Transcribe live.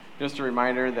just a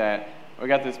reminder that we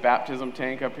got this baptism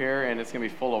tank up here, and it's going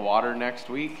to be full of water next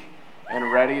week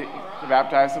and ready to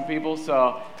baptize some people.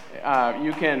 So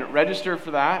you can register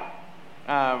for that.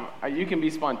 You can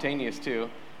be spontaneous too.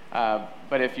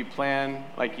 But if you plan,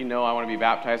 like I want to be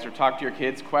baptized, or talk to your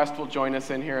kids, Quest will join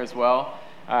us in here as well.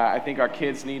 I think our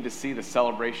kids need to see the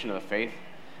celebration of the faith.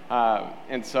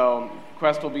 And so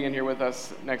Quest will be in here with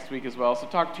us next week as well. So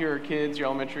talk to your kids, your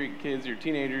elementary kids, your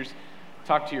teenagers.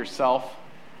 Talk to yourself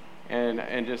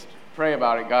and just pray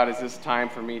about it. God, is this time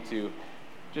for me to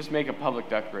just make a public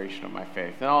declaration of my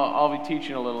faith? And I'll be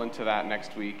teaching a little into that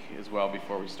next week as well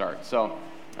before we start. So,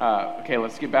 okay,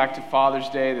 let's get back to Father's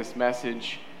Day, this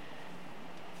message.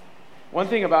 One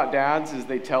thing about dads is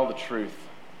they tell the truth.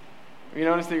 You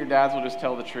notice that your dads will just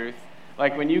tell the truth?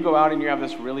 Like when you go out and you have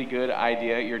this really good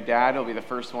idea, your dad will be the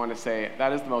first one to say,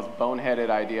 that is the most boneheaded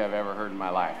idea I've ever heard in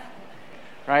my life.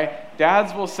 Right?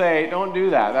 Dads will say, don't do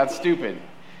that. That's stupid.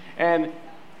 And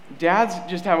dads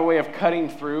just have a way of cutting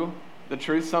through the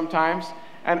truth sometimes.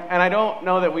 And I don't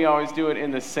know that we always do it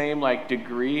in the same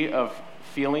degree of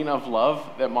feeling of love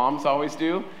that moms always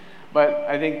do. But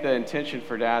I think the intention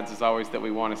for dads is always that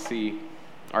we want to see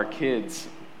our kids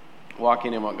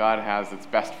walking in what God has that's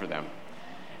best for them.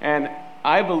 And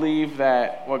I believe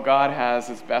that what God has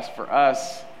is best for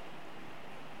us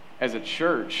as a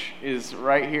church is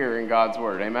right here in God's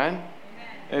Word. Amen? Amen.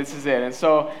 This is it. And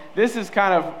so this is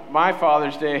kind of my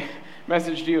Father's Day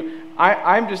message to you.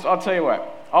 I'll tell you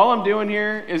what. All I'm doing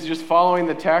here is just following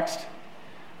the text.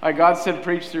 Like God said,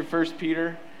 preach through 1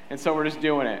 Peter. And so we're just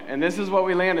doing it. And this is what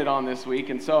we landed on this week.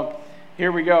 And so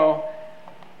here we go.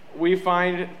 We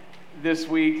find this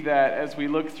week that as we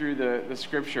look through the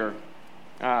scripture,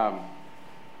 have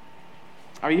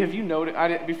you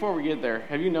noticed, before we get there,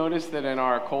 have you noticed that in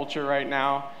our culture right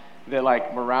now,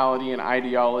 that morality and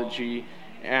ideology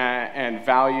and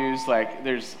values,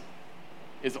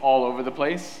 is all over the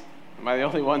place? Am I the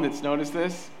only one that's noticed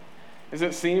this? Does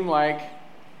it seem like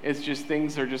it's just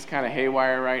things are just kind of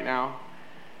haywire right now?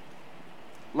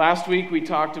 Last week we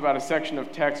talked about a section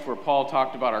of text where Paul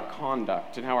talked about our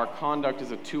conduct and how our conduct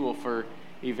is a tool for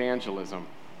evangelism.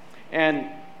 And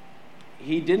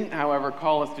he didn't, however,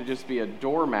 call us to just be a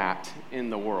doormat in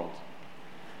the world.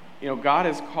 God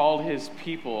has called his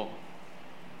people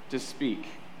to speak,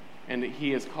 and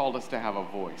he has called us to have a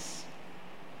voice.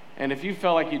 And if you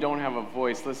feel like you don't have a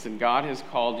voice, listen, God has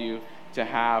called you to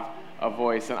have a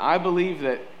voice. And I believe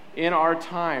that in our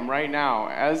time right now,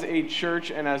 as a church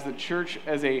and as the church,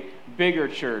 as a bigger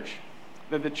church,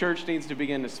 that the church needs to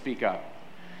begin to speak up.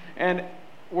 And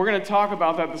we're going to talk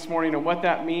about that this morning and what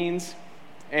that means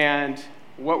and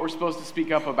what we're supposed to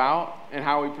speak up about and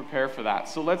how we prepare for that.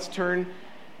 So let's turn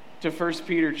to 1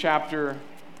 Peter chapter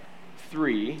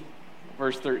 3,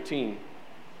 verse 13.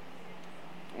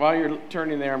 While you're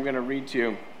turning there, I'm going to read to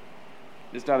you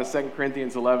just out of 2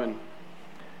 Corinthians 11.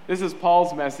 This is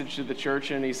Paul's message to the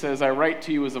church, and he says, I write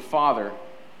to you as a father.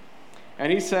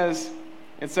 And he says,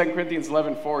 in 2 Corinthians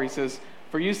 11:4, he says,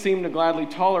 for you seem to gladly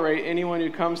tolerate anyone who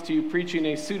comes to you preaching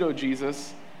a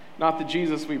pseudo-Jesus, not the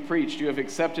Jesus we preached. You have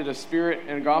accepted a spirit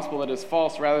and a gospel that is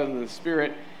false rather than the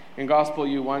spirit and gospel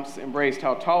you once embraced.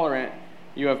 How tolerant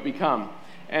you have become.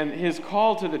 And his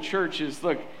call to the church is,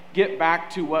 look, get back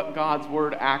to what God's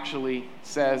word actually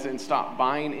says and stop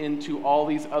buying into all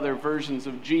these other versions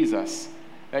of Jesus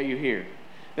that you hear.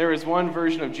 There is one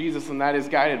version of Jesus, and that is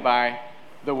guided by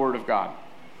the Word of God.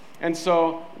 And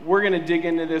so we're going to dig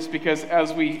into this because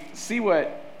as we see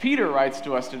what Peter writes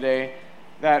to us today,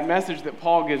 that message that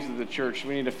Paul gives to the church,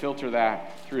 we need to filter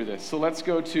that through this. So let's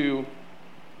go to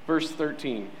verse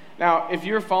 13. Now, if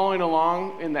you're following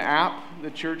along in the app, the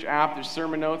church app, there's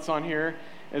sermon notes on here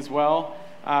as well.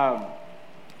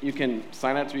 You can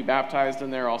sign up to be baptized in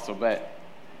there also, but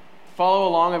follow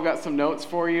along. I've got some notes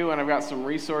for you, and I've got some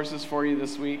resources for you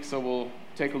this week, so we'll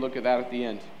take a look at that at the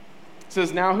end. It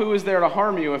says, now who is there to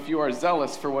harm you if you are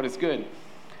zealous for what is good?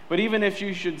 But even if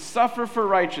you should suffer for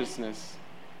righteousness'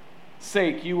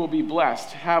 sake, you will be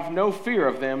blessed. Have no fear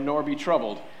of them, nor be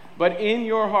troubled. But in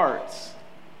your hearts,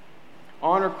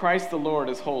 honor Christ the Lord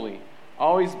as holy,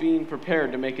 always being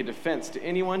prepared to make a defense to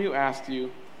anyone who asks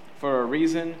you for a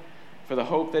reason for the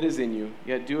hope that is in you,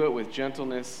 yet do it with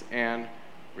gentleness and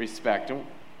respect.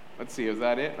 Let's see, is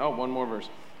that it? Oh, one more verse.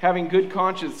 Having good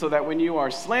conscience, so that when you are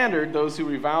slandered, those who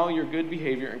revile your good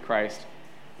behavior in Christ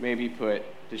may be put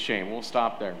to shame. We'll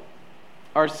stop there.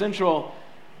 Our central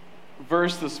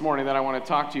verse this morning that I want to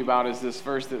talk to you about is this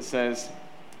verse that says,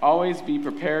 always be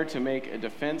prepared to make a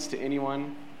defense to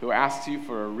anyone who asks you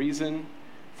for a reason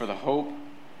for the hope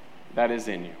that is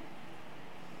in you.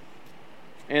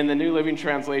 In the New Living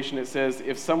Translation, it says,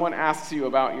 if someone asks you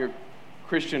about your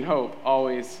Christian hope,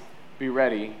 always be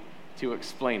ready to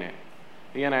explain it.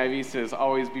 The NIV says,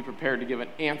 always be prepared to give an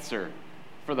answer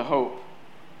for the hope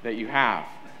that you have.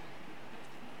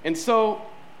 And so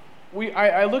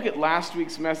I look at last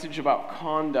week's message about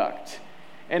conduct,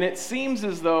 and it seems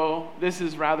as though this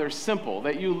is rather simple,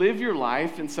 that you live your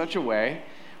life in such a way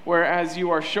whereas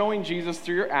you are showing Jesus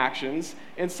through your actions,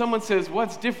 and someone says,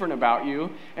 what's different about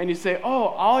you? And you say,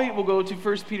 I will go to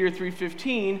 1 Peter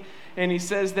 3:15, and he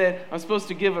says that I'm supposed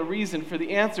to give a reason for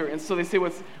the answer. And so they say,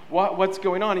 what's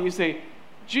going on? And you say,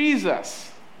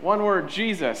 Jesus. One word,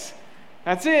 Jesus.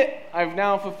 That's it. I've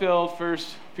now fulfilled 1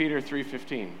 Peter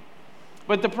 3:15.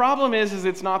 But the problem is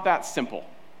it's not that simple.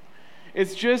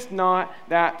 It's just not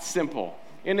that simple.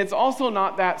 And it's also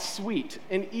not that sweet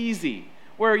and easy,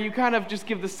 where you kind of just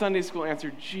give the Sunday school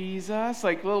answer, Jesus.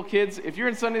 Like little kids, if you're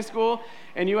in Sunday school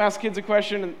and you ask kids a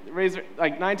question, and raise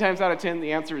like 9 times out of 10,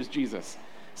 the answer is Jesus.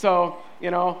 So,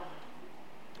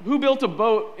 who built a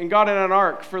boat and got in an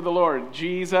ark for the Lord?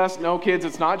 Jesus. No, kids,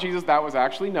 it's not Jesus. That was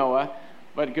actually Noah,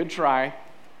 but good try.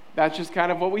 That's just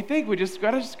kind of what we think. We just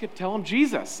got to tell them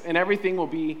Jesus, and everything will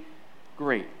be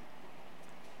great.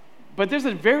 But there's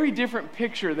a very different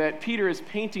picture that Peter is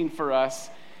painting for us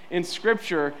in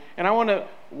Scripture, and I want to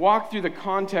walk through the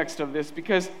context of this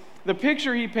because the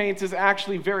picture he paints is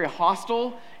actually very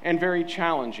hostile and very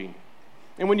challenging.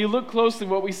 And when you look closely,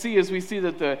 what we see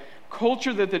that the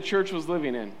culture that the church was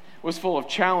living in was full of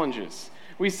challenges.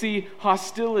 We see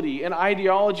hostility and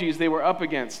ideologies they were up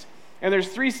against. And there's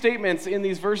 3 statements in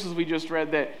these verses we just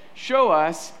read that show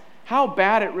us how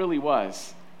bad it really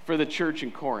was for the church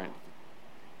in Corinth.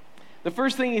 The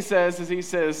first thing he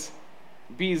says,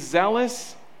 be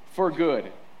zealous for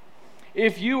good.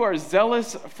 If you are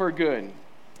zealous for good.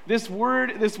 This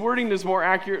wording is more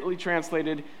accurately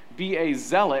translated, be a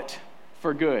zealot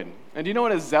for good. And do you know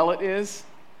what a zealot is?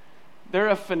 They're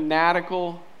a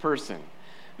fanatical person.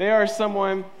 They are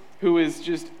someone who is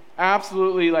just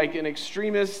absolutely like an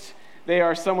extremist. They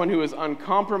are someone who is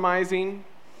uncompromising.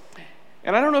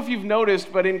 And I don't know if you've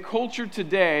noticed, but in culture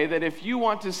today, that if you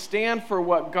want to stand for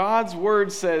what God's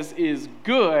word says is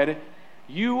good,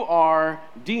 you are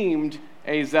deemed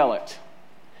a zealot.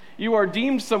 You are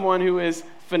deemed someone who is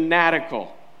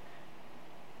fanatical.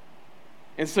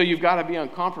 And so you've got to be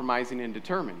uncompromising and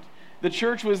determined. The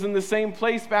church was in the same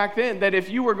place back then, that if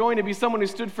you were going to be someone who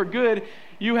stood for good,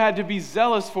 you had to be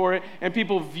zealous for it, and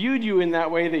people viewed you in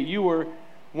that way, that you were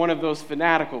one of those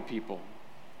fanatical people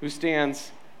who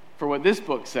stands for what this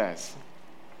book says.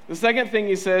 The second thing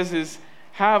he says is,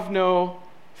 have no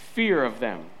fear of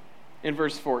them, in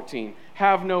verse 14.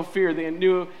 Have no fear. The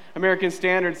New American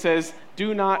Standard says,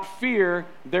 do not fear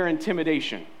their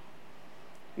intimidation.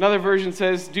 Another version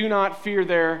says, do not fear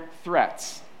their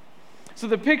threats. So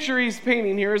the picture he's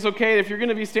painting here is, okay, if you're going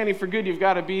to be standing for good, you're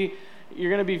going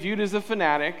to be viewed as a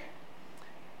fanatic.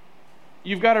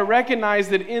 You've got to recognize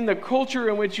that in the culture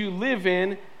in which you live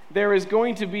in, there is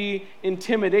going to be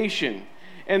intimidation.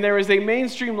 And there is a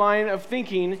mainstream line of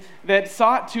thinking that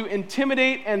sought to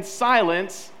intimidate and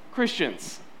silence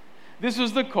Christians. This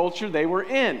was the culture they were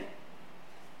in.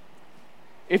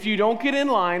 If you don't get in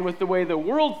line with the way the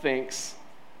world thinks,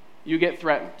 you get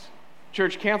threatened.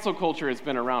 Church cancel culture has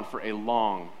been around for a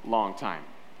long, long time.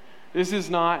 This is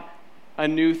not a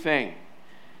new thing.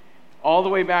 All the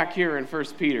way back here in 1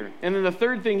 Peter. And then the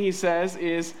third thing he says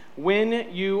is,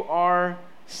 when you are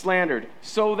slandered.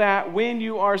 So that when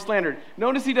you are slandered.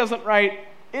 Notice he doesn't write,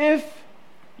 if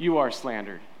you are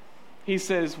slandered. He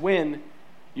says, when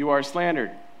you are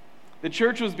slandered. The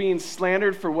church was being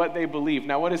slandered for what they believe.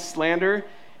 Now, what is slander?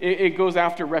 It goes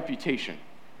after reputation.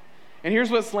 And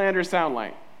here's what slander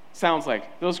sounds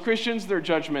like. Those Christians, they're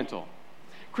judgmental.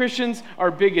 Christians are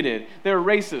bigoted. They're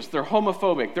racist. They're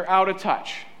homophobic. They're out of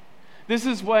touch. This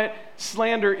is what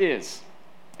slander is.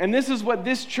 And this is what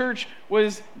this church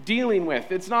was dealing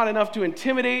with. It's not enough to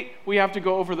intimidate. We have to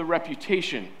go over the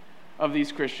reputation of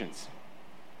these Christians.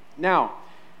 Now,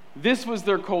 this was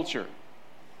their culture.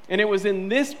 And it was in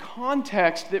this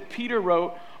context that Peter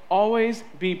wrote, always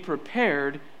be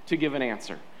prepared to give an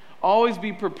answer. Always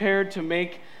be prepared to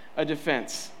make a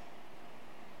defense.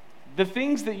 The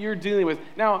things that you're dealing with.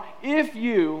 Now, if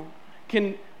you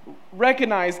can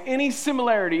recognize any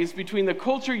similarities between the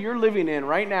culture you're living in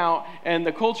right now and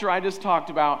the culture I just talked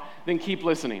about, then keep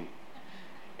listening.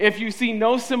 If you see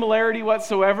no similarity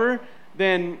whatsoever,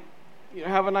 then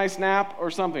have a nice nap or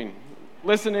something.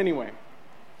 Listen anyway.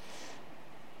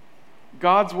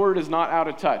 God's word is not out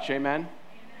of touch. Amen?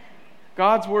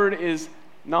 God's word is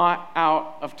not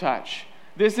out of touch.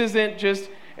 This isn't just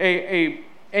a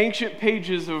ancient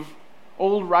pages of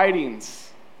old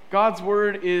writings. God's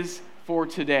word is for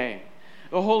today.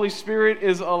 The Holy Spirit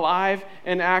is alive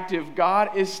and active.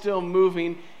 God is still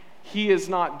moving. He is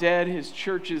not dead. His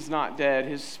church is not dead.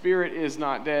 His Spirit is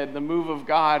not dead. The move of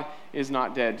God is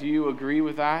not dead. Do you agree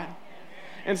with that?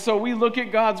 And so we look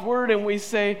at God's word and we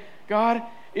say, God,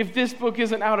 if this book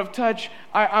isn't out of touch,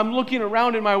 I'm looking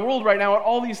around in my world right now at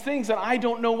all these things and I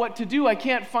don't know what to do. I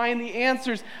can't find the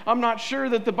answers. I'm not sure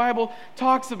that the Bible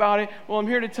talks about it. Well, I'm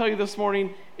here to tell you this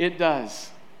morning, it does.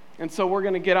 And so we're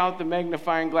going to get out the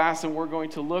magnifying glass and we're going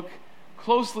to look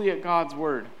closely at God's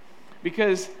word,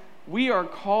 because we are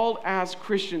called as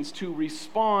Christians to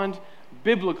respond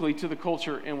biblically to the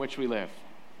culture in which we live.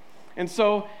 And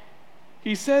so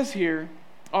he says here,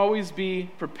 always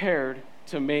be prepared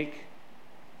to make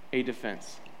a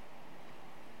defense.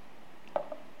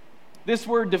 This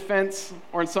word defense,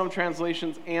 or in some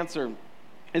translations, answer,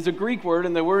 is a Greek word,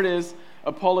 and the word is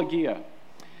apologia.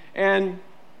 And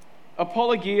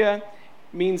apologia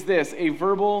means this: a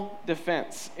verbal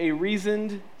defense, a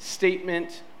reasoned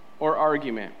statement or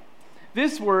argument.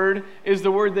 This word is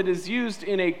the word that is used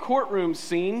in a courtroom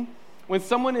scene when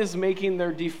someone is making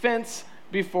their defense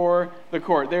before the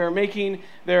court. They are making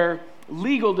their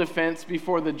legal defense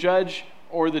before the judge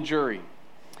or the jury.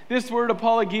 This word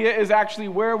apologia is actually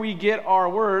where we get our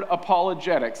word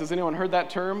apologetics. Has anyone heard that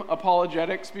term,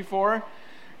 apologetics, before?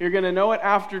 You're going to know it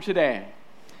after today.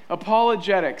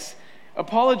 Apologetics.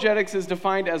 Apologetics is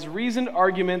defined as reasoned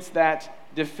arguments that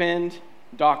defend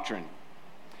doctrine.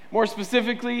 More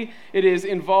specifically, it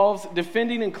involves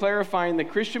defending and clarifying the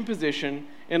Christian position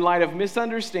in light of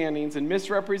misunderstandings and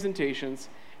misrepresentations,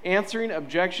 answering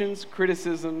objections,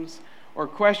 criticisms, or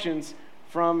questions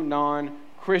from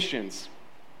non-Christians,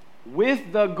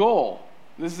 with the goal,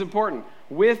 this is important,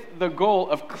 with the goal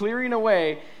of clearing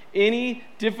away any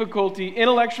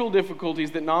intellectual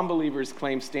difficulties that non-believers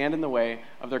claim stand in the way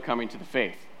of their coming to the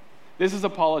faith. This is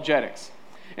apologetics.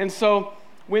 And so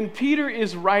when Peter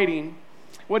is writing,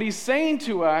 what he's saying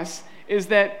to us is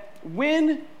that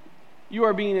when you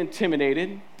are being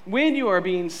intimidated, when you are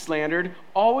being slandered,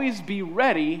 always be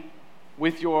ready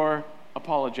with your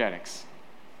apologetics.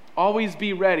 Always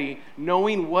be ready,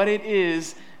 knowing what it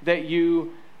is that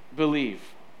you believe.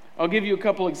 I'll give you a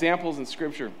couple examples in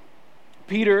Scripture.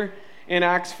 Peter, in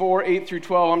Acts 4, 8 through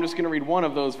 12, I'm just going to read one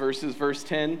of those verses, verse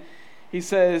 10. He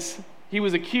says, he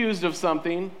was accused of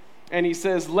something, and he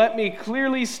says, "Let me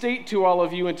clearly state to all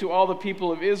of you and to all the people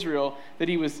of Israel that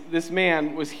this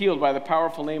man was healed by the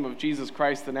powerful name of Jesus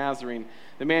Christ the Nazarene,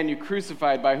 the man you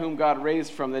crucified, by whom God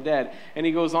raised from the dead." And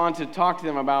he goes on to talk to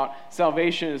them about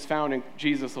salvation is found in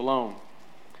Jesus alone.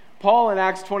 Paul in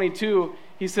Acts 22,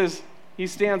 he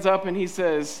stands up and he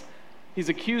says, he's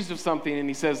accused of something, and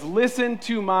he says, "Listen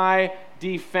to my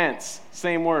defense."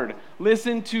 Same word.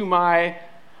 Listen to my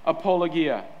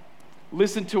apologia.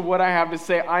 Listen to what I have to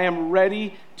say. I am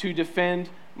ready to defend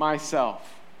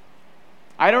myself.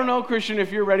 I don't know, Christian,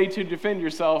 if you're ready to defend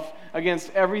yourself against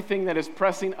everything that is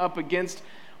pressing up against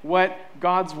what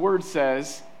God's word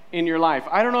says in your life.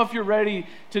 I don't know if you're ready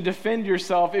to defend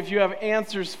yourself, if you have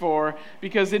answers for,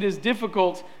 because it is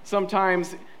difficult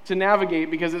sometimes to navigate,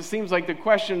 because it seems like the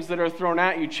questions that are thrown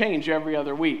at you change every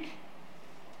other week.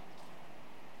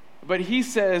 But he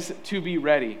says to be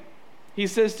ready. He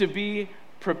says to be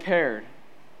prepared.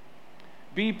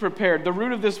 Be prepared. The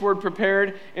root of this word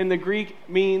prepared in the Greek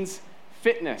means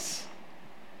fitness.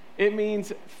 It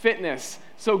means fitness.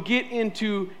 So get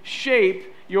into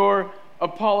shape your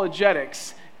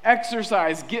apologetics.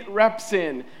 Exercise, get reps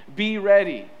in, be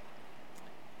ready.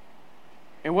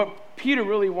 And what Peter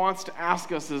really wants to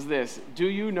ask us is this: do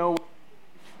you know?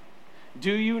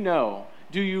 Do you know?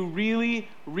 Do you really,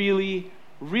 really,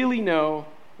 really know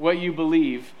what you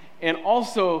believe? And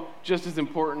also, just as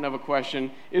important of a question,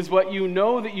 is what you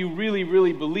know that you really,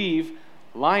 really believe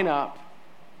line up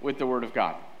with the Word of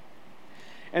God?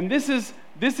 And this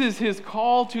is his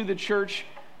call to the church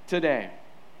today.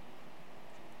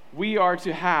 We are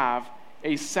to have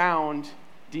a sound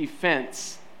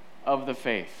defense of the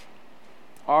faith.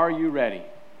 Are you ready?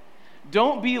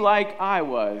 Don't be like I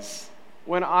was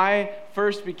when I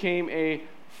first became a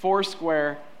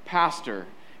Foursquare pastor,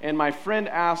 and my friend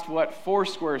asked what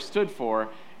Foursquare stood for,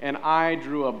 and I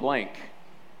drew a blank.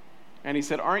 And he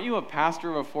said, "Aren't you a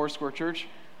pastor of a Foursquare church?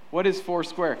 What is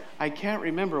Foursquare?" I can't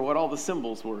remember what all the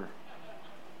symbols were.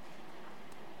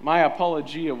 My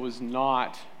apologia was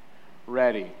not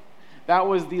ready. That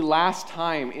was the last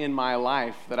time in my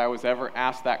life that I was ever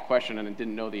asked that question and I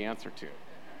didn't know the answer to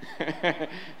it.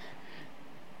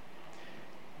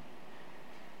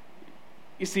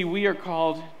 You see, we are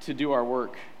called to do our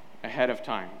work ahead of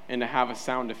time and to have a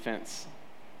sound defense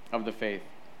of the faith.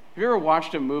 Have you ever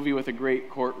watched a movie with a great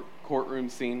courtroom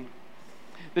scene?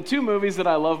 The two movies that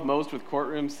I love most with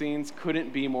courtroom scenes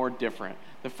couldn't be more different.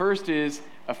 The first is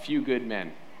A Few Good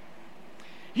Men.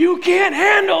 You can't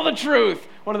handle the truth!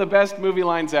 One of the best movie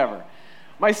lines ever.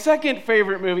 My second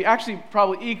favorite movie, actually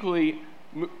probably equally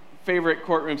favorite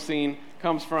courtroom scene,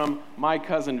 comes from My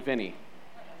Cousin Vinny.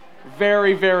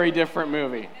 Very, very different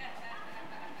movie,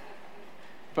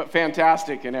 but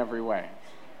fantastic in every way.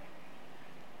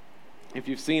 If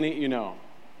you've seen it, you know.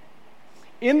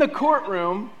 In the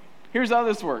courtroom, here's how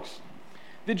this works.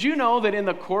 Did you know that in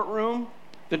the courtroom,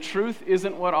 the truth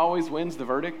isn't what always wins the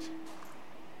verdict?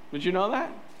 Did you know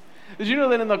that? Did you know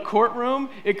that in the courtroom,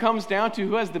 it comes down to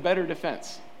who has the better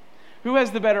defense? Who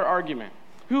has the better argument?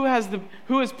 Who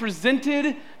has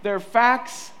presented their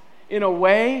facts in a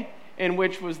way in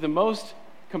which was the most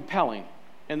compelling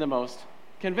and the most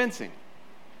convincing?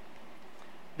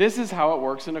 This is how it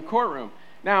works in a courtroom.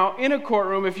 Now, in a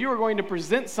courtroom, if you are going to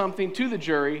present something to the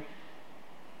jury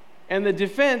and the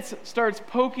defense starts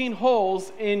poking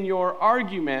holes in your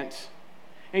argument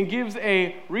and gives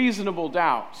a reasonable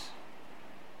doubt,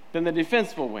 then the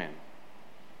defense will win.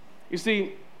 You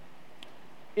see,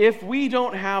 if we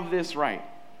don't have this right,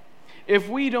 if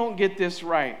we don't get this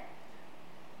right,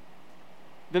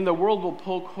 then the world will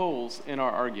poke holes in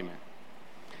our argument.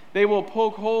 They will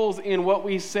poke holes in what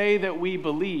we say that we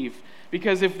believe.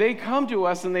 Because if they come to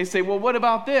us and they say, well, what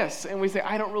about this? And we say,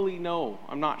 I don't really know.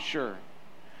 I'm not sure.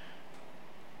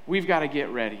 We've got to get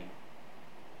ready.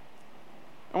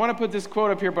 I want to put this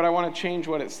quote up here, but I want to change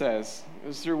what it says. It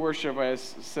was through worship, I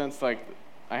sensed like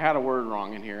I had a word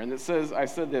wrong in here. And it says, I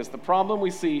said this, the problem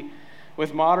we see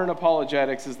with modern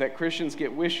apologetics is that Christians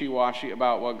get wishy-washy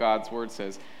about what God's word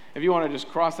says. If you want to just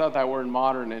cross out that word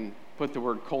modern and put the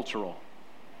word cultural.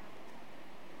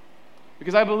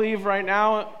 Because I believe right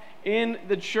now in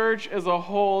the church as a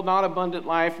whole, not Abundant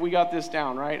Life, we got this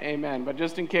down, right? Amen. But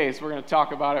just in case, we're going to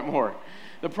talk about it more.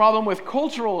 The problem with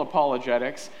cultural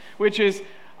apologetics, which is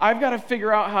I've got to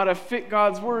figure out how to fit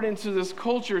God's word into this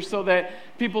culture so that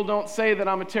people don't say that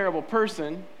I'm a terrible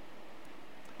person.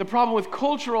 The problem with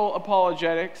cultural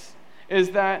apologetics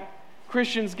is that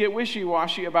Christians get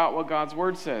wishy-washy about what God's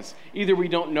word says. Either we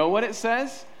don't know what it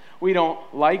says, we don't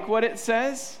like what it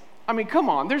says. I mean, come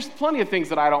on, there's plenty of things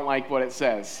that I don't like what it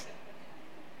says.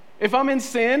 If I'm in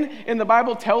sin and the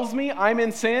Bible tells me I'm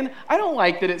in sin, I don't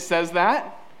like that it says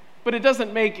that, but it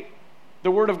doesn't make the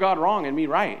word of God wrong and me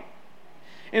right.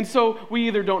 And so we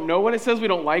either don't know what it says, we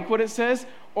don't like what it says,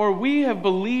 or we have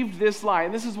believed this lie.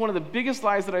 And this is one of the biggest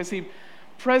lies that I see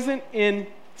present in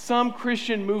some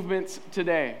Christian movements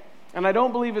today. And I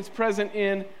don't believe it's present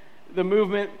in the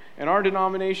movement in our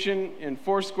denomination, in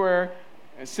Foursquare,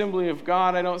 Assembly of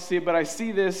God. I don't see it, but I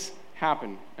see this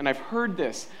happen. And I've heard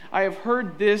this. I have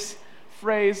heard this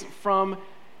phrase from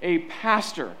a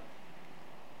pastor.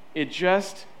 It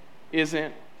just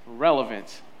isn't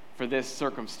relevant for this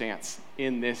circumstance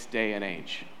in this day and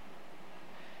age.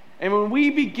 And when we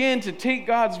begin to take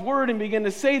God's word and begin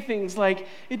to say things like,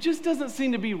 it just doesn't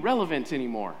seem to be relevant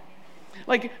anymore.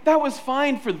 Like, that was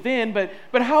fine for then,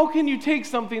 but how can you take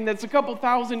something that's a couple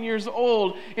thousand years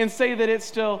old and say that it's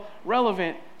still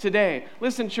relevant today?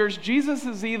 Listen, church, Jesus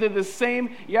is either the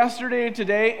same yesterday,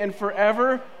 today, and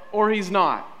forever, or he's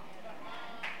not.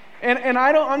 And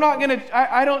I'm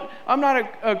not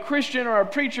a Christian or a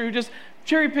preacher who just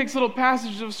cherry picks little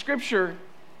passages of Scripture.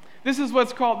 This is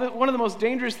what's called, one of the most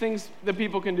dangerous things that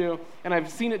people can do, and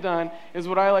I've seen it done, is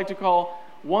what I like to call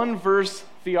one-verse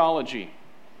theology,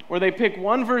 where they pick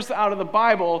one verse out of the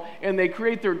Bible and they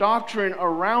create their doctrine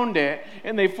around it,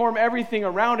 and they form everything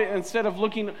around it instead of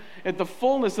looking at the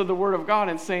fullness of the Word of God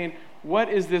and saying, what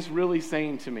is this really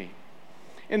saying to me?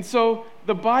 And so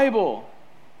the Bible,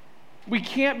 we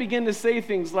can't begin to say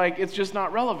things like it's just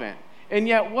not relevant. And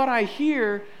yet what I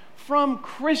hear from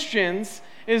Christians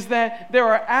is that there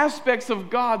are aspects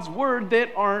of God's word that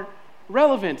aren't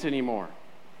relevant anymore.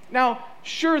 Now,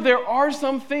 sure, there are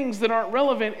some things that aren't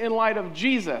relevant in light of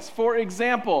Jesus. For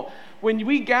example, when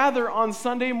we gather on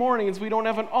Sunday mornings, we don't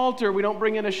have an altar, we don't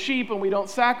bring in a sheep, and we don't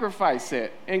sacrifice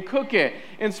it and cook it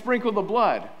and sprinkle the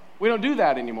blood. We don't do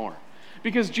that anymore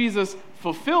because Jesus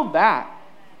fulfilled that.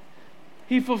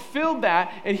 He fulfilled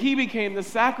that, and he became the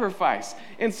sacrifice.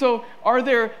 And so, are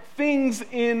there things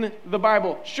in the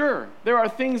Bible? Sure, there are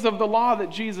things of the law that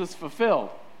Jesus fulfilled.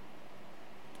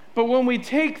 But when we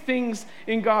take things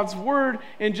in God's word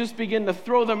and just begin to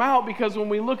throw them out, because when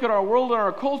we look at our world and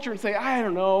our culture and say, I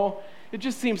don't know, it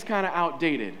just seems kind of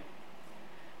outdated,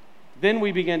 then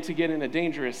we begin to get in a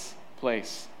dangerous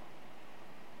place.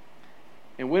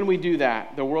 And when we do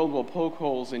that, the world will poke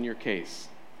holes in your case.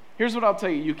 Here's what I'll tell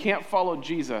you. You can't follow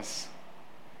Jesus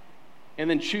and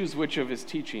then choose which of his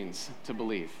teachings to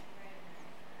believe.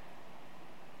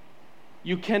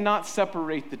 You cannot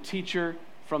separate the teacher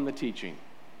from the teaching.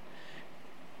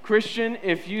 Christian,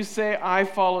 if you say, I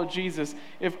follow Jesus,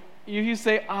 if you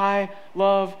say, I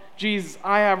love Jesus,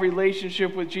 I have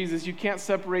relationship with Jesus, you can't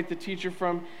separate the teacher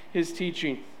from his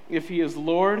teaching. If he is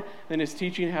Lord, then his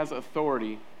teaching has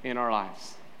authority in our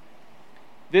lives.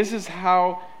 This is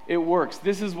how it works.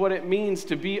 This is what it means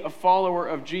to be a follower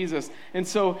of Jesus. And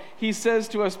so he says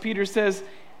to us, Peter says,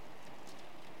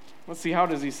 let's see, how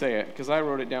does he say it? Because I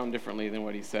wrote it down differently than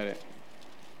what he said it.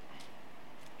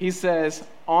 He says,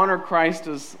 honor Christ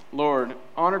as Lord.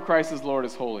 Honor Christ as Lord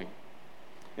as holy.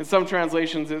 In some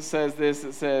translations it says this,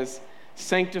 it says,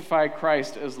 sanctify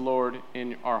Christ as Lord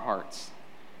in our hearts.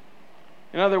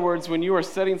 In other words, when you are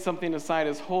setting something aside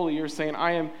as holy, you're saying,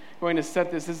 I am going to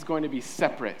set this is going to be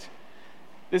separate.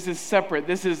 This is separate.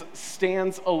 This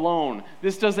stands alone.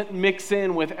 This doesn't mix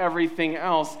in with everything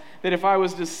else. That if I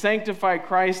was to sanctify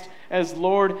Christ as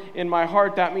Lord in my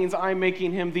heart, that means I'm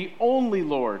making him the only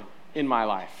Lord in my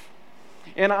life.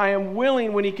 And I am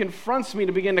willing, when he confronts me,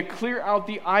 to begin to clear out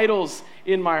the idols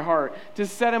in my heart, to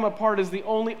set him apart as the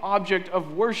only object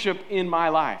of worship in my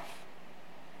life.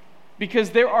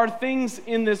 Because there are things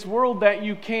in this world that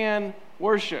you can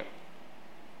worship,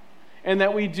 and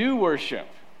that we do worship,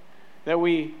 that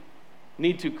we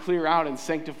need to clear out and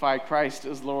sanctify Christ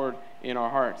as Lord in our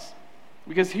hearts.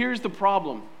 Because here's the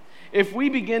problem. If we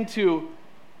begin to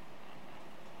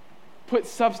put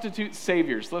substitute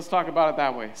saviors, let's talk about it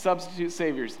that way, substitute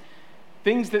saviors,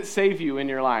 things that save you in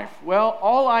your life. Well,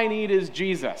 all I need is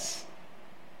Jesus.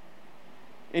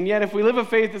 And yet if we live a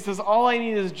faith that says all I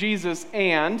need is Jesus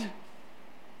and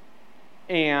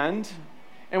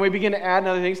we begin to add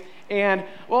other things, and,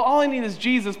 well, all I need is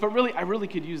Jesus, but really, I really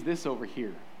could use this over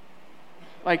here.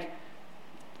 Like,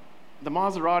 the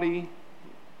Maserati,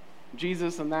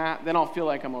 Jesus and that, then I'll feel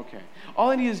like I'm okay. All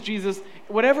I need is Jesus,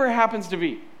 whatever it happens to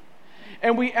be.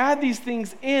 And we add these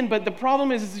things in, but the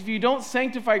problem is if you don't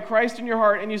sanctify Christ in your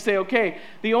heart and you say, okay,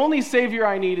 the only Savior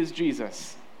I need is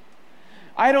Jesus.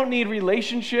 I don't need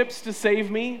relationships to save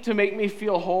me, to make me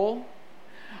feel whole.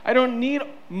 I don't need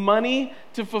money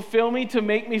to fulfill me, to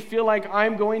make me feel like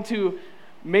I'm going to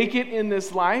make it in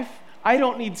this life. I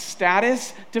don't need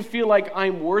status to feel like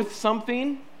I'm worth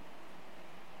something.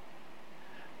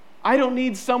 I don't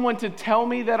need someone to tell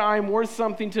me that I'm worth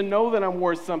something, to know that I'm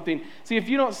worth something. See, if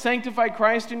you don't sanctify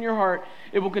Christ in your heart,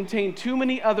 it will contain too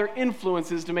many other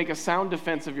influences to make a sound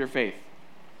defense of your faith.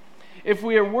 If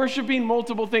we are worshiping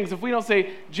multiple things, if we don't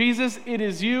say, Jesus, it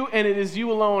is you and it is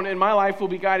you alone, and my life will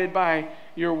be guided by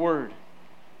your word.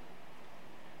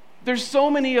 There's so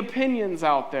many opinions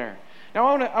out there.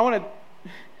 Now,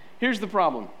 here's the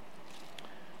problem.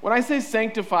 When I say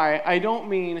sanctify, I don't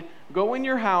mean go in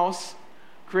your house,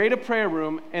 create a prayer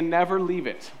room, and never leave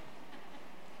it.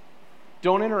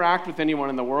 Don't interact with anyone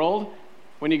in the world.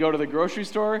 When you go to the grocery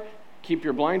store, keep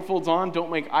your blindfolds on. Don't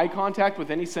make eye contact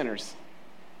with any sinners.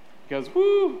 Because,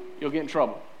 you'll get in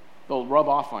trouble. They'll rub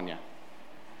off on you.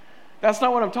 That's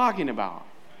not what I'm talking about.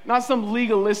 Not some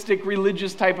legalistic,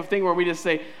 religious type of thing where we just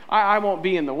say, I won't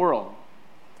be in the world.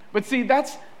 But see,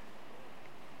 that's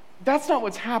not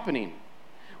what's happening.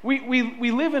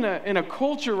 We live in a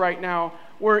culture right now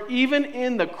where even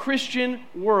in the Christian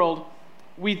world,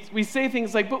 we say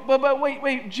things like, but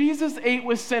wait, Jesus ate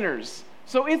with sinners.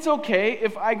 So it's okay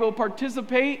if I go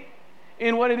participate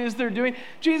in what it is they're doing.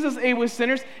 Jesus ate with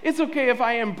sinners. It's okay if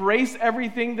I embrace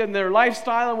everything in their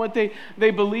lifestyle and what they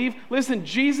believe. Listen,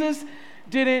 Jesus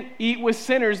didn't eat with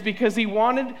sinners because he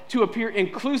wanted to appear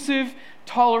inclusive,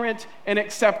 tolerant, and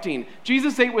accepting.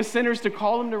 Jesus ate with sinners to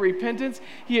call them to repentance.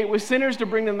 He ate with sinners to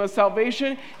bring them to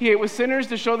salvation. He ate with sinners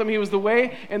to show them he was the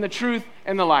way and the truth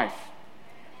and the life.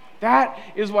 That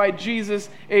is why Jesus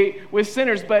ate with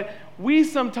sinners. But we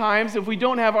sometimes, if we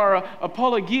don't have our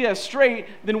apologia straight,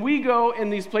 then we go in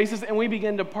these places and we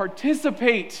begin to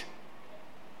participate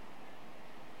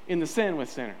in the sin with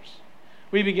sinners.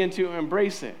 We begin to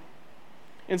embrace it.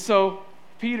 And so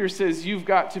Peter says you've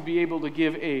got to be able to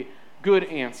give a good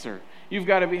answer. You've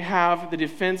got to have the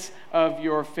defense of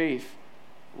your faith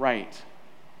right.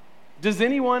 Does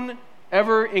anyone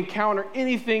ever encounter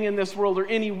anything in this world or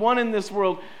anyone in this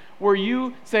world where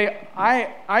you say,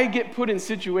 I get put in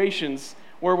situations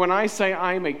where when I say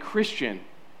I'm a Christian,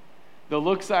 the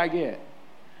looks I get,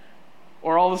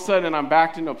 or all of a sudden I'm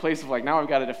backed into a place of like, now I've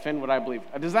got to defend what I believe.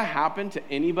 Does that happen to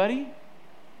anybody?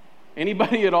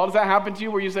 Anybody at all? Does that happen to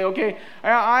you where you say, okay,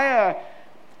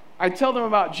 I tell them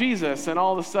about Jesus, and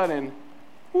all of a sudden,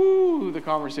 the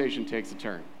conversation takes a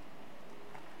turn.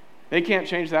 They can't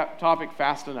change that topic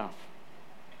fast enough.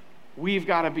 We've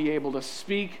got to be able to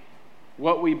speak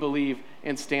what we believe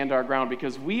and stand our ground,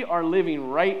 because we are living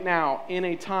right now in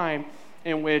a time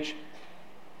in which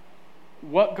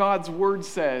what God's word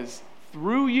says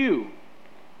through you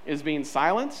is being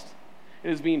silenced,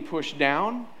 it is being pushed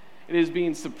down, it is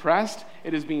being suppressed,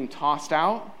 it is being tossed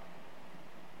out.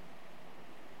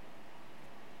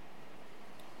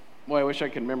 Boy, I wish I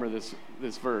could remember this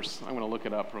verse. I'm going to look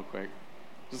it up real quick.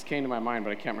 It just came to my mind,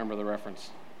 but I can't remember the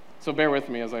reference. So bear with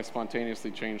me as I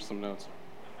spontaneously change some notes.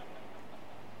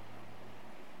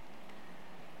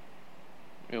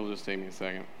 It'll just take me a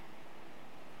second.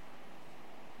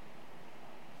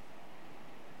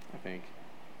 I think.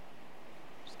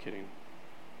 Just kidding.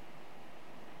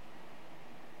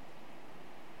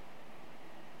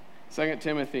 2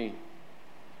 Timothy.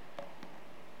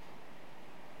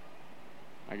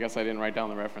 I guess I didn't write down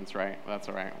the reference right. That's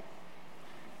all right.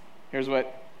 Here's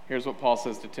what Paul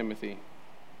says to Timothy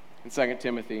in 2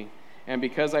 Timothy. And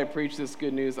because I preach this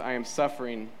good news, I am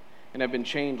suffering and have been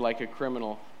chained like a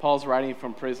criminal. Paul's writing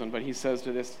from prison, but he says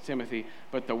to Timothy,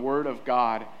 but the word of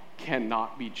God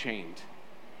cannot be chained.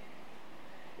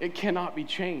 It cannot be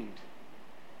chained.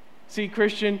 See,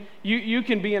 Christian, you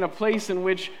can be in a place in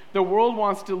which the world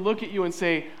wants to look at you and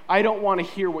say, I don't want to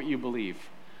hear what you believe.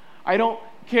 I don't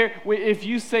care if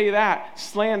you say that.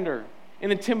 Slander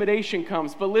and intimidation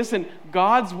comes. But listen,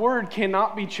 God's word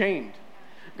cannot be chained.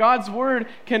 God's word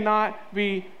cannot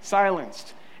be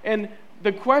silenced. And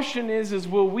the question is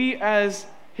will we as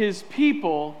his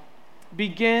people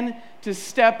begin to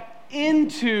step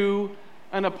into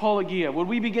an apologia? Would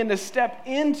we begin to step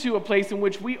into a place in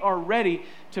which we are ready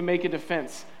to make a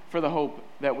defense for the hope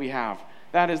that we have?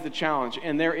 That is the challenge,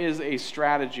 and there is a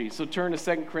strategy. So turn to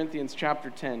 2 Corinthians chapter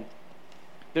 10.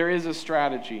 There is a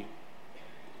strategy.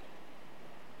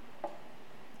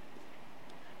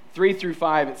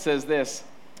 3-5, it says this,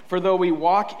 for though we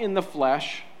walk in the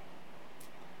flesh,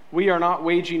 we are not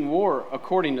waging war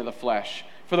according to the flesh.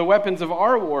 For the weapons of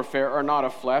our warfare are not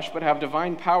of flesh, but have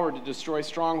divine power to destroy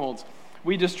strongholds.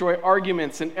 We destroy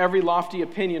arguments and every lofty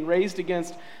opinion raised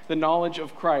against the knowledge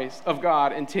of Christ, of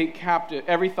God, and take captive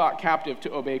every thought captive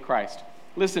to obey Christ.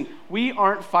 Listen, we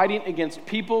aren't fighting against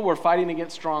people, we're fighting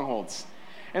against strongholds.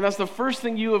 And that's the first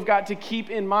thing you have got to keep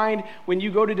in mind when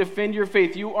you go to defend your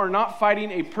faith. You are not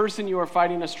fighting a person, you are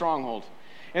fighting a stronghold.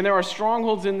 And there are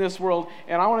strongholds in this world,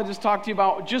 and I want to just talk to you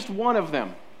about just one of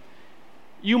them.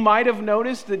 You might have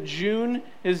noticed that June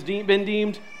has been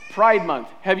deemed Pride Month.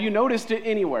 Have you noticed it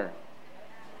anywhere?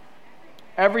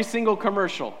 Every single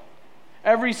commercial.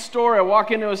 Every store, I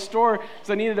walk into a store because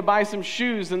I needed to buy some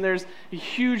shoes, and there's a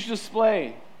huge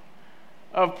display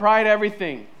of Pride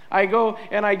everything. I go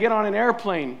and I get on an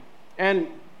airplane, and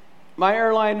my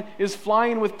airline is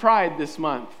flying with Pride this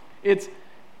month. It's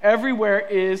everywhere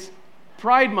is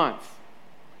Pride Month.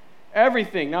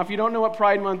 Everything. Now, if you don't know what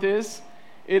Pride Month is,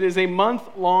 it is a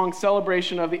month-long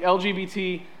celebration of the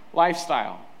LGBT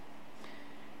lifestyle.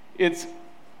 It's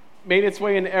made its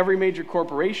way into every major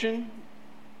corporation,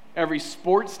 every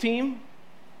sports team,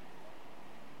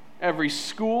 every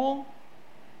school.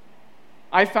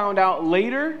 I found out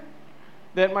later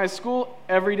that my school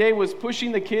every day was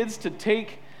pushing the kids to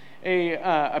take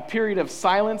a period of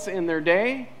silence in their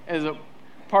day as a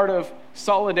part of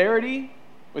solidarity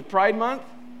with Pride Month.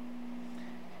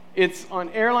 It's on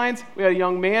airlines. We had a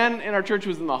young man in our church who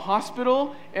was in the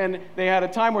hospital, and they had a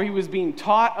time where he was being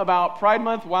taught about Pride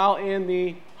Month while in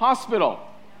the hospital.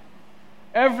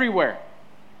 Everywhere.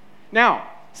 Now,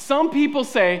 some people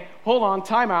say, hold on,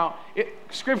 time out.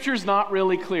 Scripture's not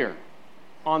really clear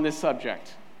on this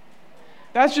subject.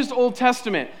 That's just Old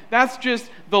Testament. That's just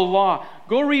the law.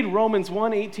 Go read Romans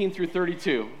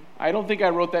 1:18-32. I don't think I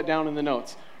wrote that down in the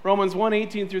notes. Romans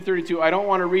 1:18-32. I don't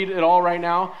want to read it all right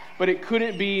now, but it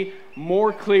couldn't be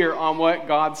more clear on what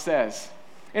God says.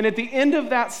 And at the end of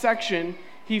that section,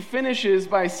 he finishes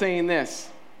by saying this.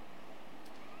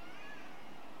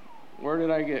 Where did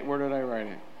I write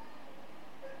it?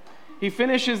 He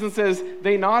finishes and says,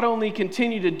 they not only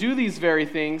continue to do these very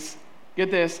things,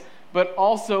 get this, but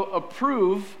also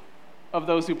approve of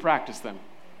those who practice them.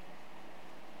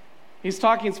 He's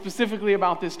talking specifically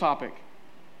about this topic.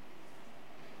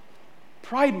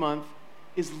 Pride Month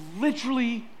is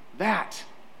literally that.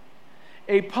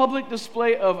 A public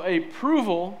display of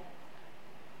approval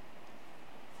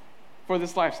for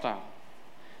this lifestyle.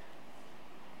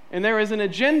 And there is an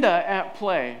agenda at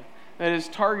play that is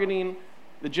targeting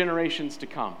the generations to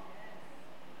come.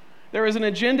 There is an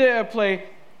agenda at play.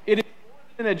 It is more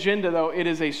than an agenda, though. It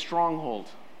is a stronghold.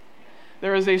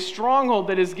 There is a stronghold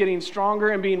that is getting stronger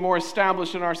and being more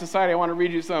established in our society. I want to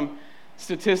read you some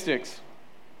statistics.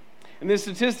 And this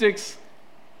is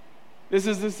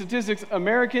the statistics.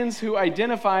 Americans who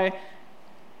identify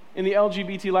in the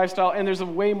LGBT lifestyle, and there's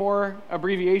way more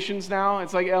abbreviations now.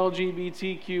 It's like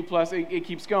LGBTQ plus. It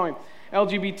keeps going.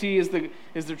 LGBT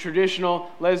is the traditional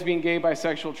lesbian, gay,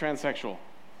 bisexual, transsexual.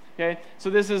 Okay, so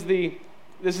this is the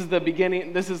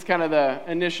beginning. This is kind of the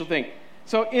initial thing.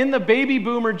 So in the baby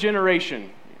boomer generation,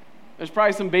 there's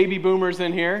probably some baby boomers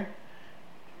in here.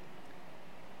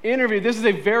 This is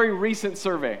a very recent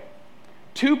survey.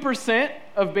 2%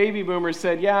 of baby boomers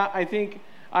said, "Yeah, I think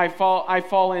I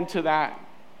fall into that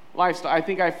lifestyle. I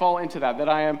think I fall into that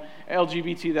I am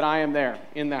LGBT, that I am there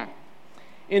in that."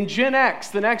 In Gen X,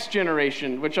 the next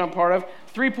generation, which I'm part of,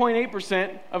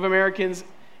 3.8% of Americans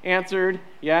answered,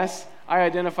 "Yes, I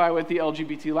identify with the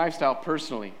LGBT lifestyle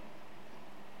personally."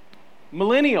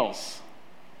 Millennials,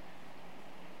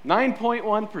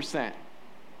 9.1%.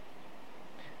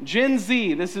 Gen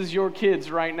Z, this is your kids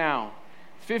right now,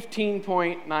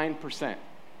 15.9%.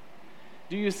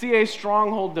 Do you see a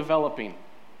stronghold developing?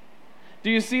 Do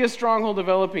you see a stronghold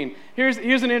developing? Here's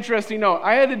an interesting note.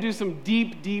 I had to do some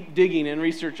deep digging and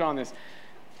research on this.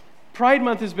 Pride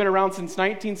Month has been around since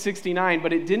 1969,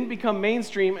 but it didn't become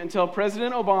mainstream until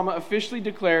President Obama officially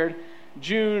declared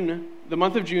the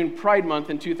month of June, Pride Month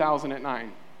in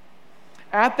 2009.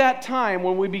 At that time,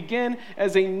 when we began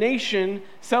as a nation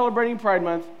celebrating Pride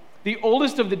Month, the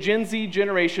oldest of the Gen Z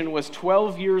generation was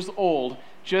 12 years old,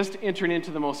 just entering into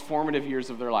the most formative years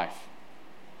of their life.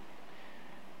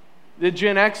 The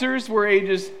Gen Xers were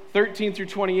ages 13 through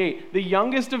 28. The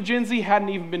youngest of Gen Z hadn't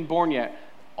even been born yet.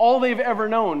 All they've ever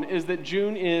known is that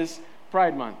June is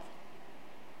Pride Month.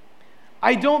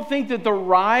 I don't think that the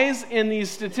rise in these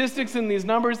statistics and these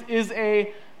numbers is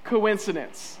a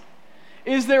coincidence.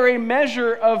 Is there a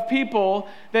measure of people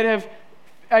that have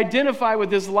identified with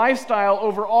this lifestyle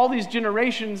over all these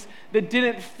generations that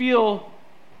didn't feel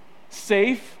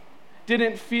safe,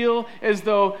 didn't feel as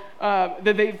though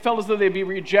that they felt as though they'd be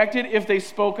rejected if they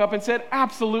spoke up and said,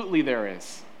 "Absolutely there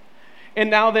is."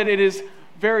 And now that it has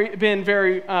been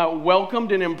very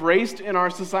welcomed and embraced in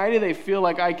our society, they feel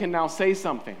like I can now say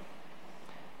something.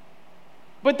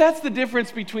 But that's the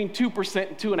difference between 2%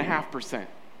 and 2.5%.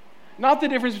 Not the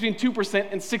difference between 2%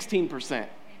 and 16%.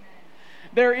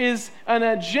 There is an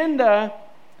agenda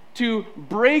to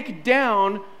break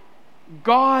down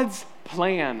God's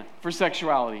plan for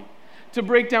sexuality, to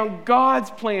break down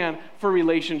God's plan for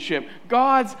relationship,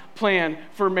 God's plan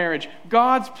for marriage,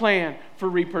 God's plan for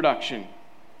reproduction.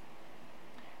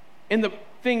 And the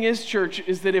thing is, church,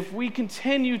 is that if we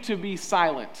continue to be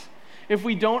silent, if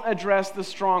we don't address the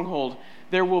stronghold,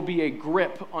 there will be a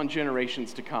grip on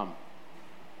generations to come.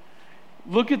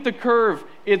 Look at the curve.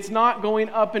 It's not going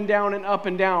up and down and up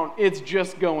and down. It's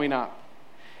just going up.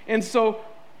 And so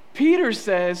Peter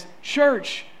says,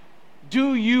 church,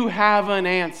 do you have an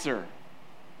answer?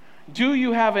 Do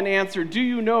you have an answer? Do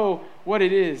you know what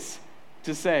it is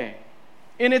to say?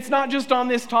 And it's not just on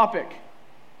this topic.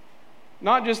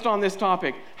 Not just on this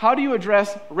topic. How do you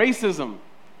address racism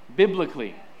biblically?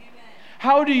 Amen.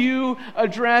 How do you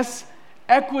address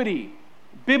equity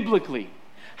biblically?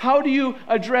 How do you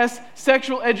address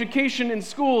sexual education in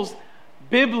schools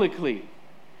biblically?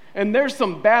 And there's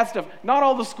some bad stuff. Not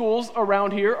all the schools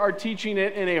around here are teaching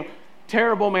it in a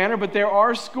terrible manner, but there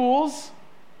are schools.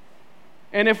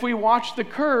 And if we watch the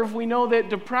curve, we know that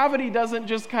depravity doesn't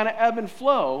just kind of ebb and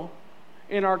flow.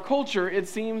 In our culture, it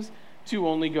seems to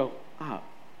only go up.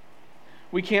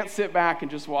 We can't sit back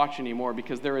and just watch anymore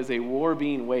because there is a war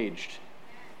being waged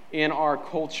in our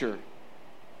culture.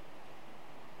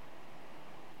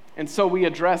 And so we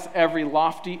address every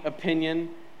lofty opinion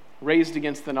raised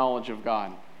against the knowledge of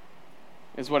God,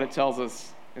 is what it tells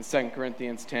us in 2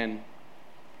 Corinthians 10,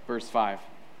 verse 5.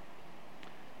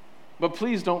 But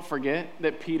please don't forget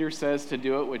that Peter says to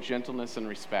do it with gentleness and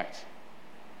respect.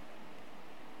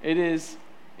 It is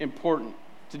important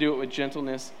to do it with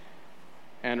gentleness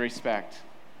and respect.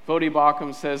 Voddie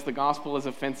Baucham says the gospel is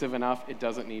offensive enough, it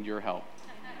doesn't need your help.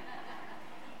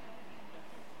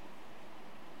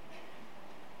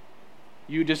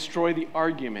 You destroy the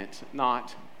argument,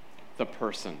 not the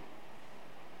person.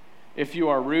 If you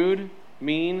are rude,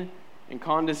 mean, and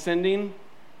condescending,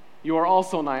 you are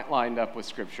also not lined up with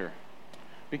Scripture.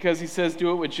 Because he says,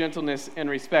 do it with gentleness and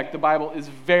respect. The Bible is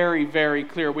very, very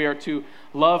clear. We are to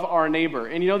love our neighbor.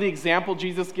 And you know the example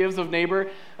Jesus gives of neighbor?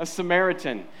 A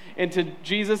Samaritan. And to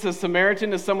Jesus, a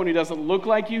Samaritan is someone who doesn't look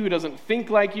like you, who doesn't think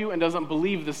like you, and doesn't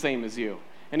believe the same as you.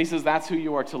 And he says, that's who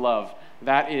you are to love.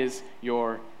 That is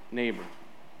your neighbor.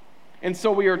 And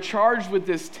so we are charged with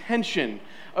this tension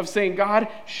of saying, God,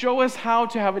 show us how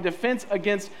to have a defense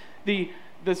against the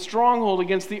stronghold,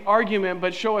 against the argument,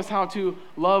 but show us how to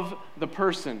love the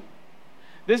person.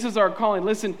 This is our calling.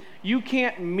 Listen, you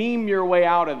can't meme your way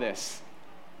out of this.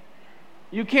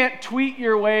 You can't tweet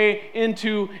your way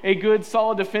into a good,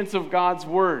 solid defense of God's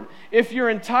word. If your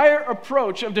entire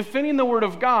approach of defending the word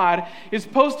of God is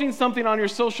posting something on your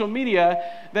social media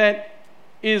that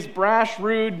is brash,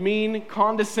 rude, mean,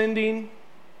 condescending,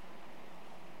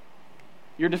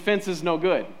 your defense is no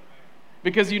good,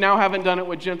 because you now haven't done it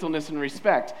with gentleness and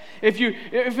respect.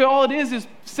 If all it is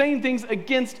saying things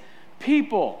against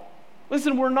people,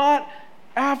 listen, we're not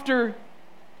after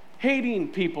hating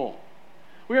people.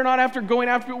 We are not after going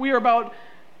after people. We are about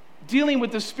dealing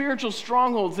with the spiritual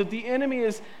strongholds that the enemy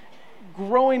is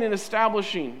growing and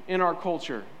establishing in our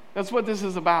culture. That's what this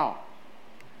is about.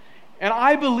 And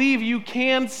I believe you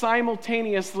can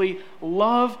simultaneously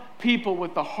love people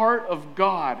with the heart of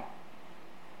God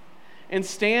and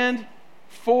stand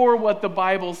for what the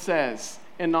Bible says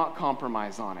and not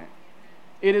compromise on it.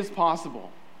 It is possible.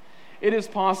 It is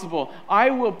possible. I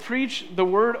will preach the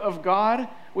word of God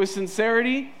with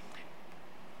sincerity,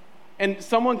 and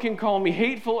someone can call me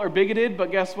hateful or bigoted,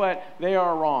 but guess what? They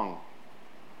are wrong.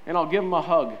 And I'll give them a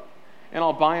hug, and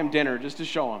I'll buy them dinner just to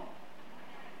show them.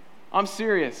 I'm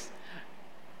serious.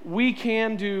 We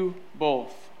can do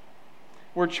both.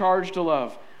 We're charged to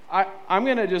love. I'm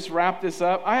going to just wrap this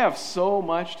up. I have so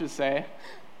much to say,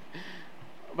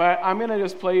 but I'm going to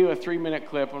just play you a 3-minute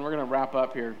clip, and we're going to wrap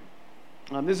up here.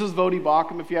 This is Voddie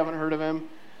Baucham, if you haven't heard of him.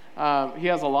 He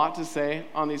has a lot to say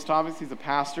on these topics. He's a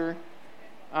pastor.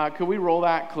 Could we roll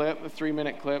that clip, the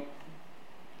 3-minute clip?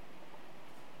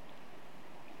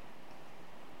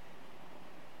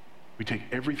 We take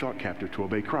every thought captive to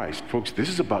obey Christ. Folks, this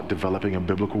is about developing a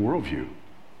biblical worldview.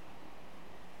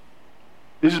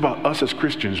 This is about us as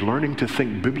Christians learning to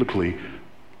think biblically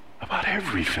about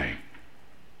everything.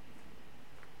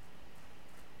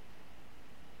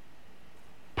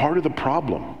 Part of the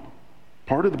problem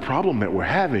that we're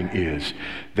having is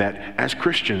that as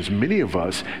Christians, many of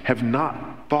us have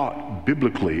not thought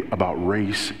biblically about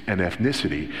race and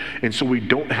ethnicity, and so we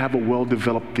don't have a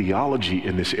well-developed theology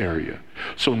in this area.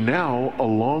 So now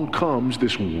along comes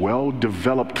this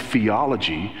well-developed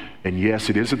theology, and yes,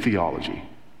 it is a theology.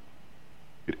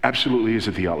 It absolutely is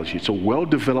a theology. It's a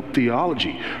well-developed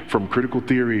theology from critical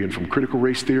theory and from critical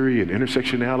race theory and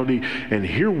intersectionality. And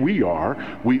here we are.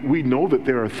 We know that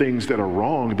there are things that are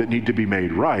wrong that need to be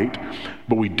made right,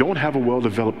 but we don't have a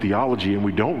well-developed theology, and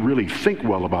we don't really think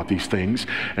well about these things.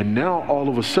 And now all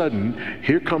of a sudden,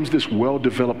 here comes this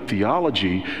well-developed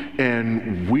theology,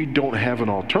 and we don't have an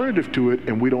alternative to it,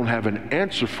 and we don't have an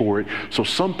answer for it. So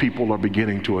some people are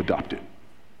beginning to adopt it.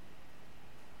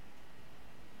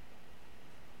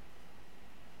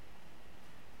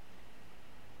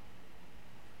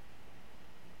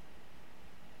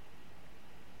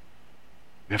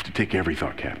 We have to take every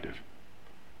thought captive.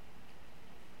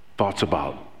 Thoughts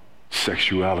about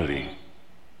sexuality.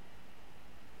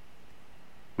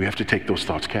 We have to take those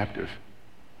thoughts captive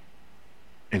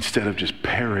instead of just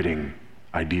parroting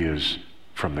ideas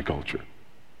from the culture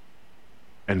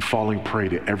and falling prey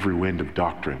to every wind of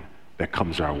doctrine that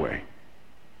comes our way.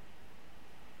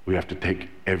 We have to take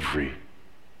every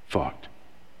thought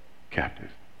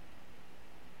captive.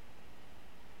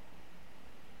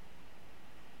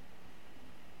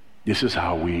 This is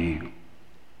how we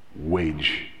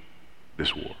wage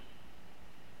this war.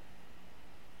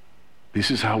 This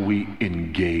is how we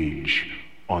engage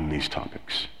on these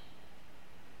topics.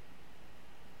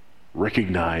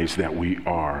 Recognize that we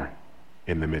are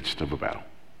in the midst of a battle,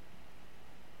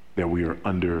 that we are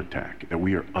under attack, that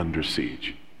we are under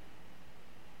siege.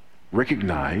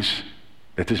 Recognize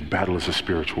that this battle is a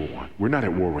spiritual one. We're not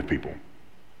at war with people.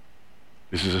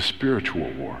 This is a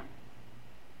spiritual war.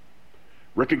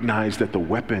 Recognize that the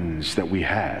weapons that we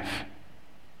have,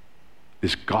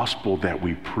 this gospel that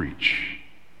we preach,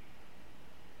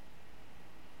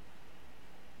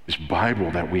 this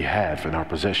Bible that we have in our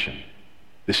possession,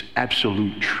 this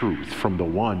absolute truth from the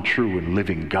one true and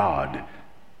living God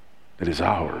that is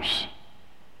ours.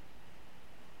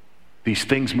 These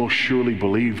things most surely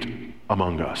believed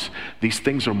among us. These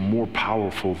things are more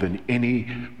powerful than any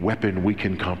weapon we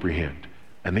can comprehend.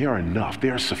 And they are enough. They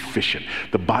are sufficient.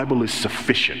 The Bible is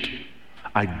sufficient.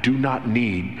 I do not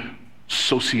need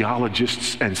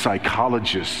sociologists and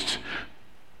psychologists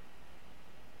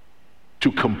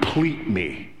to complete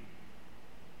me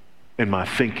in my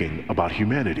thinking about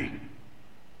humanity.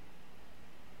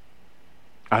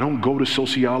 I don't go to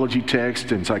sociology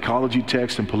texts and psychology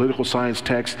texts and political science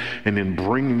texts and then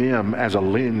bring them as a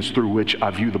lens through which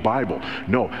I view the Bible.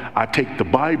 No, I take the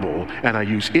Bible and I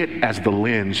use it as the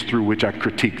lens through which I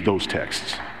critique those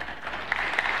texts.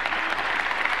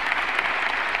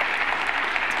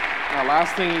 Now,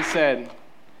 last thing he said,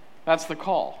 that's the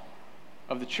call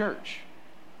of the church.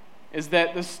 is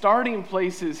that the starting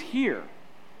place is here.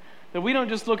 That we don't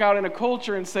just look out in a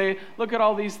culture and say, look at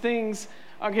all these things.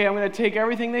 Okay, I'm going to take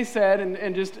everything they said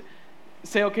and just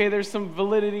say, okay, there's some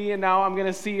validity, and now I'm going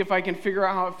to see if I can figure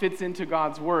out how it fits into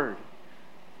God's word.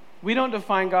 We don't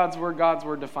define God's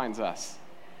word defines us.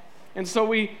 And so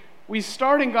we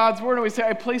start in God's word and we say,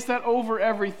 I place that over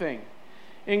everything.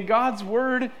 And God's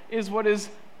word is what is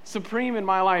supreme in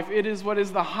my life. It is what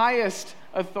is the highest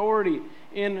authority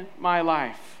in my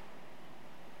life.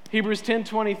 Hebrews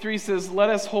 10:23 says, let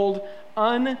us hold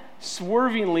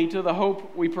unswervingly to the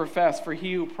hope we profess, for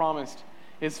he who promised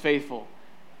is faithful.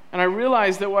 And I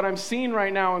realize that what I'm seeing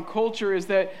right now in culture is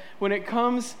that when it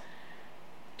comes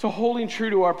to holding true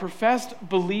to our professed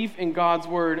belief in God's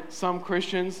word, some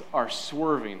Christians are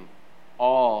swerving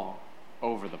all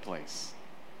over the place.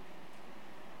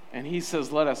 And he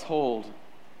says, let us hold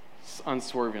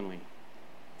unswervingly.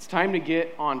 It's time to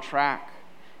get on track.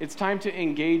 It's time to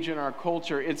engage in our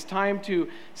culture. It's time to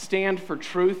stand for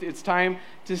truth. It's time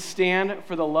to stand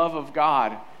for the love of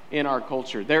God in our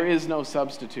culture. There is no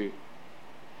substitute.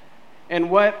 And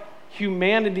what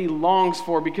humanity longs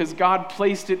for, because God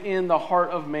placed it in the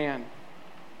heart of man,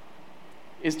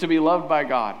 is to be loved by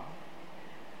God,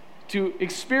 to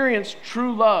experience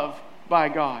true love by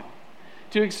God,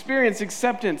 to experience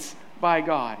acceptance by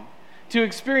God, to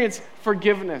experience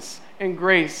forgiveness and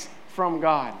grace from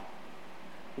God.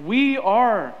 We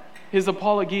are his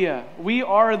apologia. We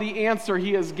are the answer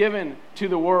he has given to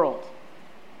the world.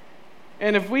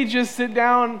 And if we just sit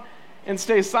down and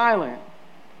stay silent,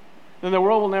 then the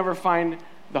world will never find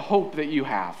the hope that you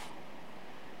have.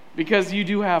 Because you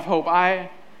do have hope. I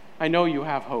know you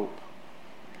have hope.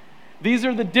 These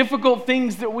are the difficult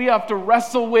things that we have to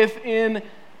wrestle with in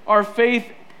our faith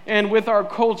and with our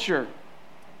culture.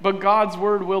 But God's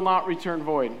word will not return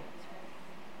void.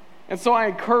 And so I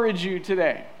encourage you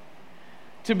today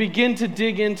to begin to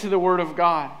dig into the Word of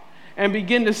God and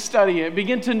begin to study it.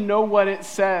 Begin to know what it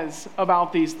says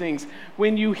about these things.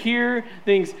 When you hear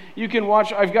things, you can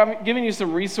watch. I've given you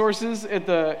some resources at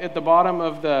the bottom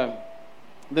of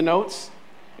the notes.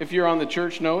 If you're on the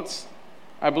church notes,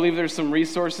 I believe there's some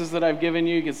resources that I've given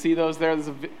you. You can see those there.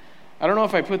 I don't know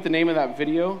if I put the name of that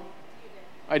video.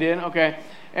 I did? Okay.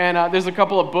 And there's a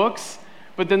couple of books,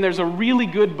 but then there's a really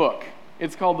good book.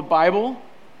 It's called the Bible,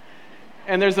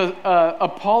 and there's a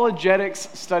apologetics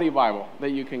study Bible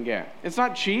that you can get. It's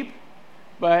not cheap,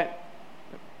 but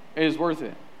it is worth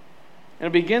it. And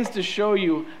it begins to show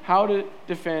you how to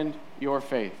defend your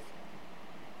faith.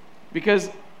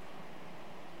 Because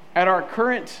at our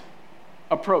current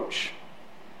approach,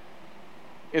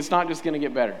 it's not just going to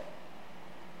get better.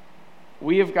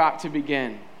 We have got to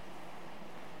begin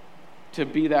to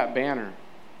be that banner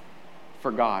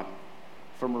for God,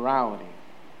 for morality,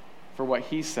 for what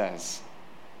he says.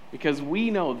 Because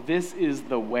we know this is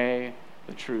the way,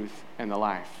 the truth, and the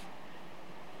life.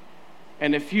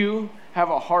 And if you have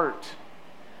a heart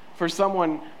for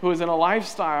someone who is in a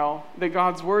lifestyle that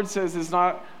God's word says is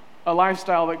not a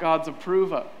lifestyle that God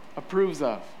approves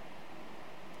of,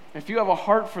 if you have a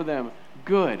heart for them,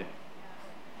 good,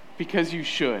 because you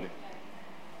should.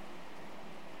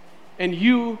 And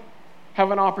you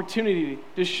have an opportunity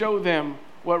to show them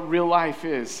what real life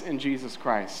is in Jesus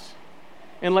Christ.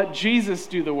 And let Jesus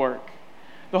do the work.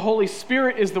 The Holy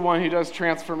Spirit is the one who does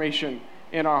transformation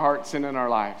in our hearts and in our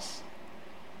lives.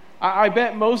 I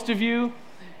bet most of you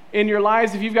in your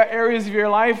lives, if you've got areas of your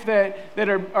life that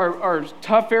are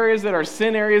tough areas, that are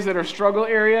sin areas, that are struggle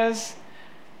areas,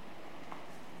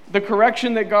 the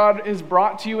correction that God has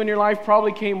brought to you in your life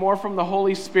probably came more from the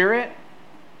Holy Spirit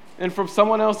than from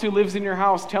someone else who lives in your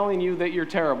house telling you that you're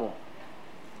terrible.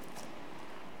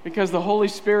 Because the Holy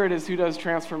Spirit is who does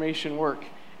transformation work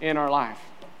in our life.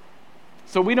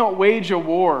 So we don't wage a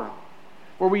war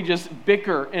where we just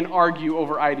bicker and argue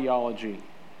over ideology.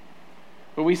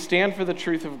 But we stand for the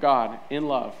truth of God in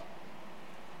love.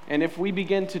 And if we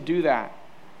begin to do that,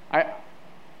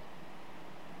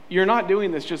 you're not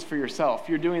doing this just for yourself.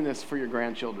 You're doing this for your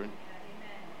grandchildren.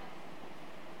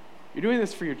 You're doing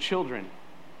this for your children.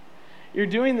 You're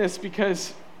doing this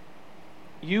because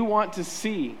you want to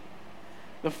see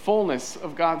the fullness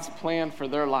of God's plan for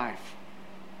their life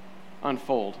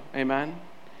unfold. Amen?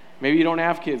 Maybe you don't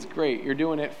have kids. Great. You're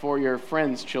doing it for your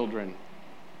friends' children.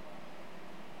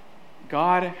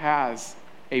 God has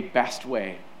a best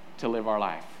way to live our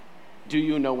life. Do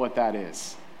you know what that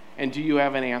is? And do you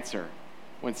have an answer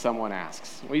when someone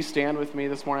asks? Will you stand with me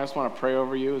this morning? I just want to pray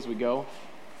over you as we go.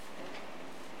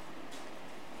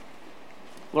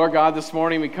 Lord God, this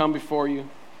morning we come before you.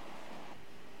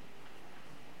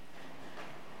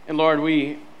 And Lord,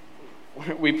 we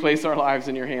place our lives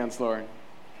in your hands, Lord.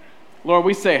 Lord,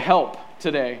 we say help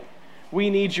today. We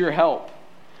need your help.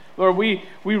 Lord, we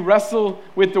wrestle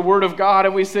with the word of God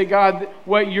and we say, God,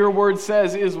 what your word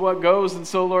says is what goes. And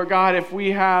so, Lord God, if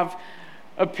we have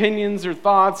opinions or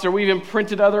thoughts, or we've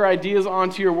imprinted other ideas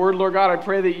onto your word, Lord God, I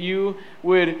pray that you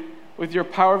would, with your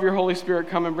power of your Holy Spirit,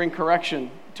 come and bring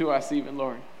correction to us even,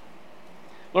 Lord.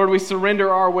 Lord, we surrender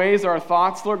our ways, our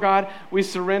thoughts, Lord God. We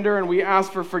surrender and we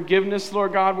ask for forgiveness,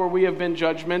 Lord God, where we have been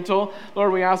judgmental.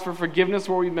 Lord, we ask for forgiveness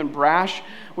where we've been brash.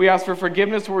 We ask for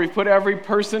forgiveness where we've put every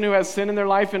person who has sin in their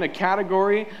life in a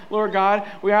category, Lord God.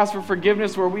 We ask for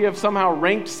forgiveness where we have somehow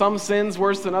ranked some sins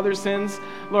worse than other sins,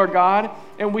 Lord God.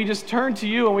 And we just turn to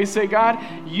you and we say, God,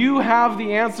 you have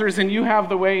the answers and you have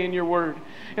the way in your word.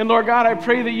 And Lord God, I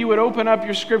pray that you would open up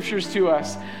your scriptures to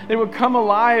us. They would come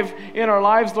alive in our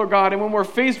lives, Lord God. And when we're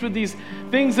faced with these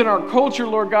things in our culture,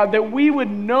 Lord God, that we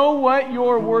would know what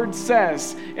your word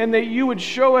says and that you would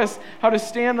show us how to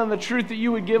stand on the truth, that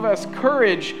you would give us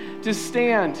courage to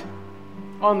stand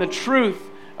on the truth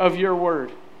of your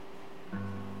word.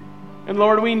 And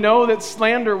Lord, we know that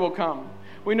slander will come.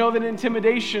 We know that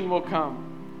intimidation will come.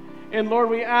 And Lord,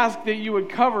 we ask that you would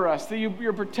cover us, that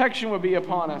your protection would be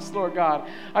upon us, Lord God.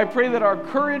 I pray that our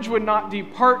courage would not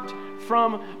depart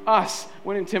from us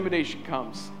when intimidation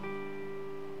comes.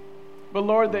 But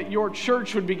Lord, that your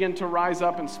church would begin to rise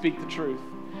up and speak the truth.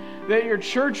 That your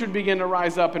church would begin to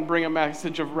rise up and bring a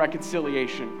message of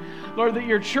reconciliation. Lord, that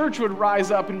your church would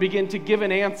rise up and begin to give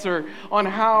an answer on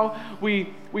how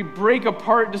we break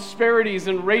apart disparities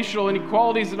and racial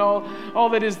inequalities and all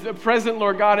that is the present,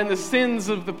 Lord God, and the sins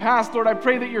of the past. Lord, I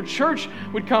pray that your church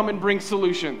would come and bring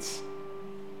solutions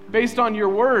based on your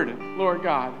word, Lord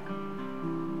God.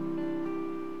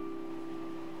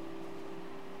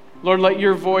 Lord, let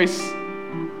your voice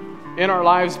in our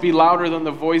lives be louder than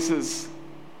the voices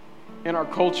in our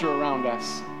culture around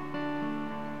us.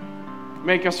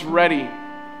 Make us ready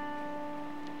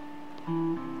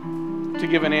to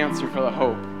give an answer for the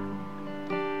hope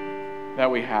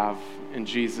that we have. In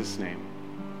Jesus' name,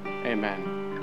 amen.